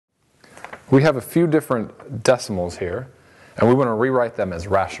we have a few different decimals here, and we want to rewrite them as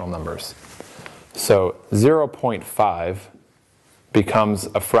rational numbers. So 0.5 becomes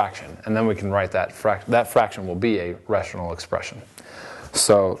a fraction, and then we can write that fraction will be a rational expression.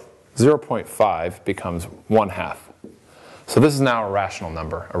 So 0.5 becomes 1/2. So this is now a rational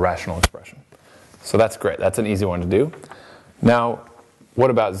number, a rational expression. So that's great. That's an easy one to do. Now, what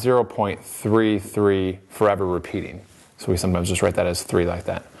about 0.33 forever repeating? So we sometimes just write that as 3 like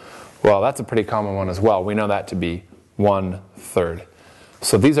that. Well, that's a pretty common one as well. We know that to be 1/3.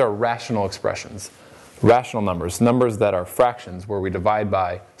 So these are rational expressions, rational numbers, numbers that are fractions where we divide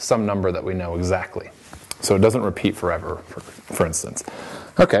by some number that we know exactly. So it doesn't repeat forever, for instance.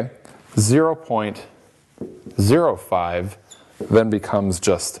 Okay, 0.05 then becomes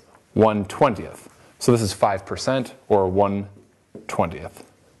just 1/20th. So this is 5% or 1/20th.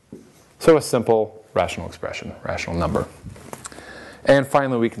 So a simple rational expression, rational number. And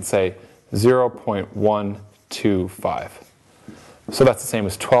finally we can say 0.125. So that's the same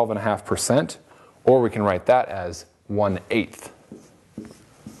as 12.5%, or we can write that as 1/8.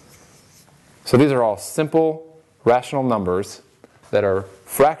 So these are all simple rational numbers that are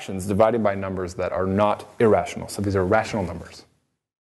fractions divided by numbers that are not irrational. So these are rational numbers.